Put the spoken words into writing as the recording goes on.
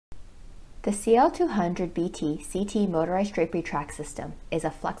The CL200BT-CT motorized drapery track system is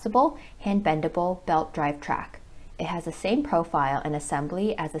a flexible, hand-bendable belt drive track. It has the same profile and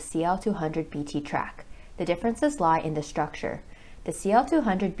assembly as the CL200BT track. The differences lie in the structure. The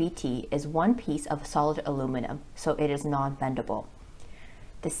CL200BT is one piece of solid aluminum, so it is non-bendable.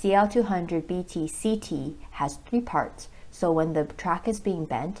 The CL200BT-CT has three parts, so when the track is being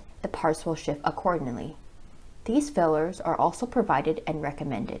bent, the parts will shift accordingly. These fillers are also provided and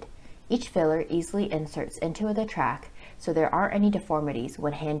recommended. Each filler easily inserts into the track, so there aren't any deformities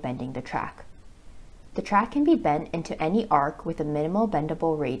when hand bending the track. The track can be bent into any arc with a minimal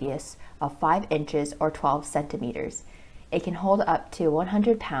bendable radius of 5 inches or 12 centimeters. It can hold up to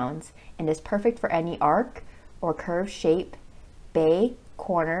 100 pounds and is perfect for any arc or curved shape, bay,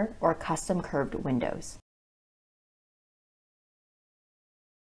 corner, or custom curved windows.